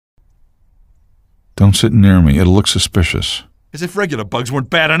Don't sit near me. It'll look suspicious. As if regular bugs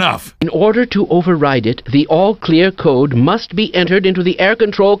weren't bad enough. In order to override it, the all-clear code must be entered into the air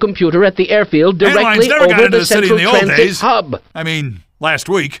control computer at the airfield directly never got over into the the city central in the old transit days. hub. I mean, last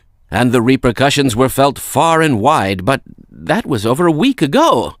week. And the repercussions were felt far and wide, but that was over a week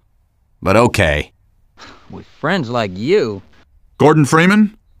ago. But okay. With friends like you. Gordon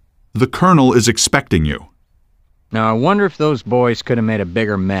Freeman, the Colonel is expecting you. Now I wonder if those boys could have made a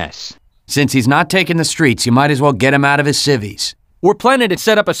bigger mess. Since he's not taking the streets, you might as well get him out of his civvies. We're planning to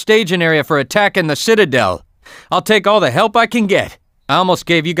set up a staging area for attacking the Citadel. I'll take all the help I can get. I almost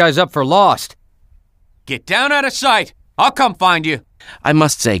gave you guys up for lost. Get down out of sight. I'll come find you. I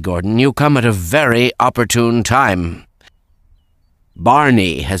must say, Gordon, you come at a very opportune time.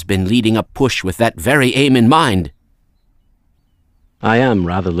 Barney has been leading a push with that very aim in mind. I am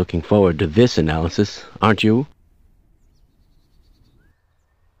rather looking forward to this analysis, aren't you?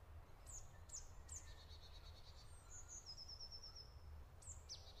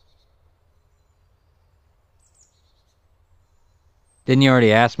 Didn't you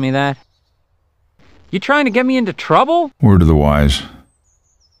already ask me that? You trying to get me into trouble? Word of the wise.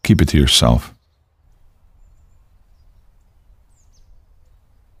 Keep it to yourself.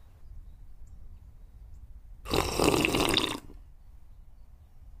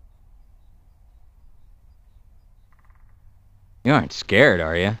 You aren't scared,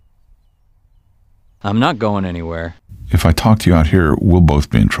 are you? I'm not going anywhere. If I talk to you out here, we'll both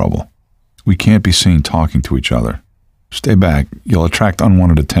be in trouble. We can't be seen talking to each other. Stay back. You'll attract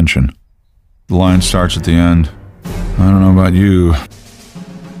unwanted attention. The line starts at the end. I don't know about you.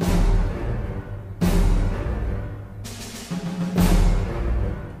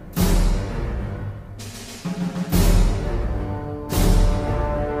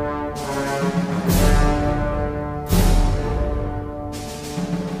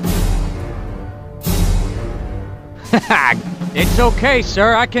 It's okay,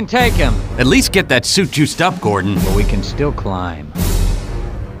 sir. I can take him. At least get that suit juiced up, Gordon. But we can still climb.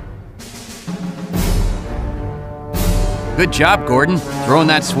 Good job, Gordon. Throwing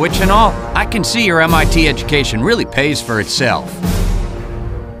that switch and all. I can see your MIT education really pays for itself.